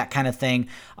opportunities, that kind of thing.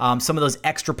 Some of those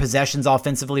extra possessions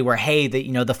offensively where, hey,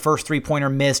 the first three-pointer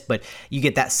missed, but you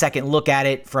get that second look at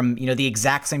it from, the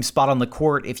exact same spot on the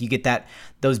court. If you get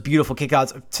those beautiful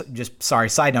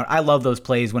kickouts, side note, I love those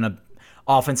plays when a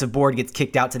offensive board gets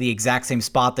kicked out to the exact same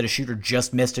spot that a shooter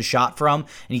just missed a shot from, and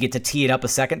you get to tee it up a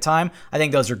second time. I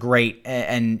think those are great.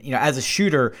 And as a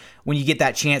shooter, when you get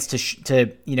that chance to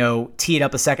tee it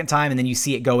up a second time and then you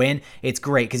see it go in, it's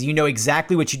great because you know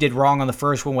exactly what you did wrong on the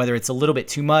first one, whether it's a little bit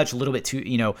too much, a little bit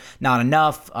too, not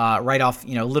enough, right off,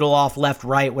 little off, left,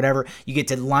 right, whatever. You get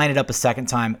to line it up a second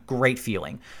time. Great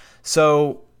feeling.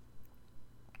 So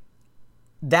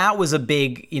that was a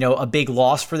big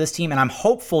loss for this team, and I'm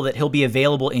hopeful that he'll be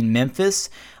available in Memphis.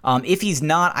 If he's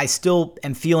not, I still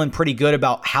am feeling pretty good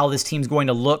about how this team's going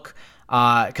to look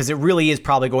because it really is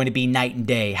probably going to be night and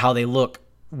day how they look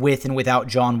with and without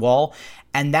John Wall.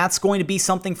 And that's going to be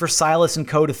something for Silas and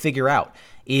co to figure out,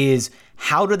 is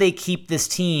how do they keep this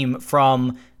team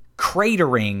from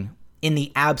cratering in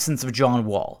the absence of John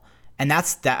Wall? And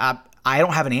that's that. I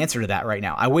don't have an answer to that right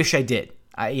now. I wish I did.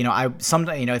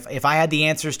 If I had the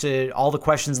answers to all the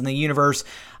questions in the universe,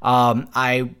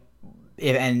 I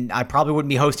probably wouldn't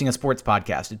be hosting a sports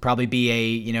podcast. It'd probably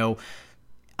be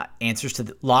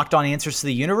locked on answers to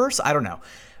the universe. I don't know.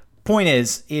 Point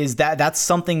is that's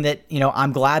something that,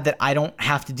 I'm glad that I don't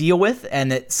have to deal with,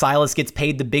 and that Silas gets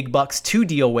paid the big bucks to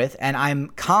deal with. And I'm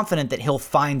confident that he'll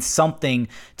find something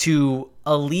to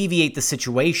alleviate the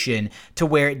situation to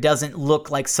where it doesn't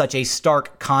look like such a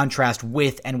stark contrast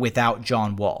with and without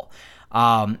John Wall.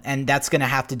 And that's going to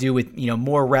have to do with,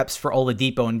 more reps for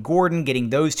Oladipo and Gordon,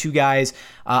 getting those two guys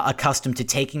accustomed to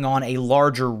taking on a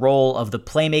larger role of the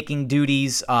playmaking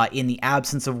duties in the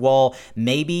absence of Wall.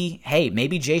 Maybe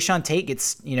Jae'Sean Tate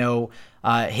gets,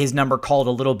 his number called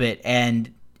a little bit,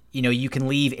 and, you can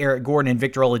leave Eric Gordon and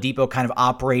Victor Oladipo kind of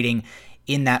operating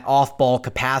in that off-ball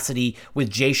capacity with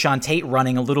Jae'Sean Tate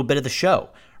running a little bit of the show,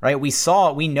 right? We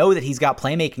know that he's got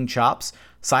playmaking chops.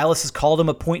 Silas has called him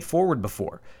a point forward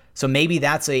before. So maybe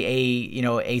that's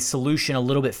a solution a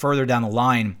little bit further down the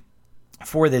line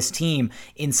for this team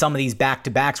in some of these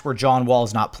back-to-backs where John Wall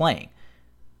is not playing.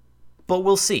 But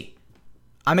we'll see.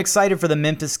 I'm excited for the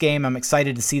Memphis game. I'm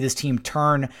excited to see this team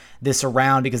turn this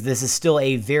around, because this is still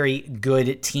a very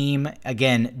good team.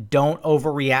 Again, don't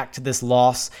overreact to this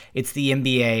loss. It's the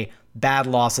NBA. Bad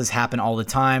losses happen all the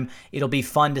time. It'll be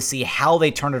fun to see how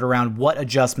they turn it around, what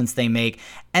adjustments they make.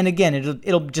 And again,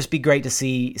 it'll just be great to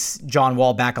see John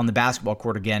Wall back on the basketball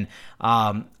court again.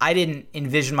 I didn't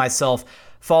envision myself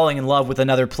falling in love with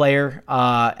another player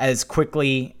as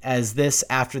quickly as this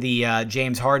after the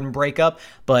James Harden breakup,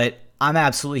 but I'm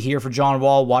absolutely here for John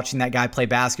Wall. Watching that guy play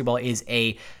basketball is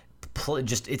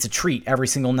it's a treat every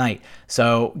single night.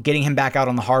 So getting him back out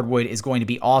on the hardwood is going to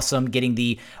be awesome. Getting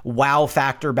the wow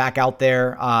factor back out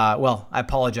there. I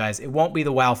apologize. It won't be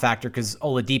the wow factor because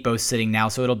Oladipo's sitting now.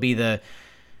 So it'll be the,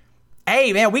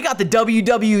 hey man, we got the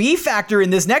WWE factor in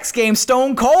this next game.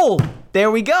 Stone Cold. There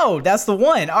we go. That's the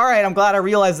one. All right. I'm glad I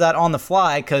realized that on the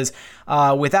fly, because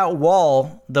without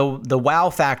Wall, the wow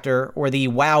factor, or the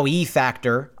wowie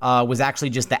factor, was actually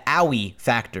just the owie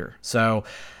factor. So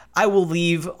I will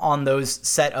leave on those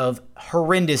set of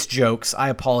horrendous jokes. I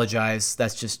apologize.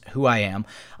 That's just who I am.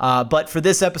 But for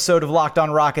this episode of Locked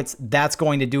On Rockets, that's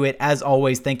going to do it. As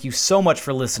always, thank you so much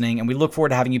for listening, and we look forward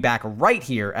to having you back right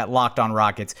here at Locked On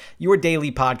Rockets, your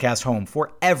daily podcast home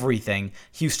for everything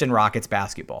Houston Rockets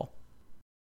basketball.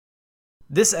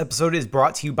 This episode is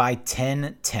brought to you by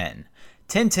 1010.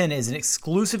 1010 is an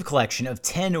exclusive collection of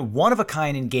 10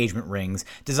 one-of-a-kind engagement rings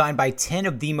designed by 10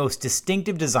 of the most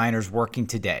distinctive designers working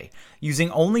today.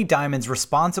 Using only diamonds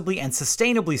responsibly and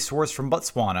sustainably sourced from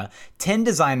Botswana, 10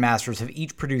 design masters have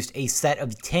each produced a set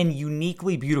of 10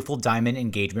 uniquely beautiful diamond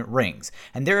engagement rings,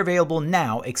 and they're available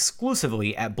now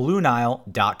exclusively at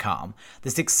BlueNile.com.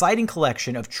 This exciting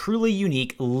collection of truly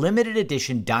unique, limited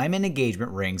edition diamond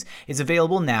engagement rings is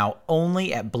available now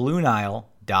only at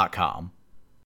BlueNile.com.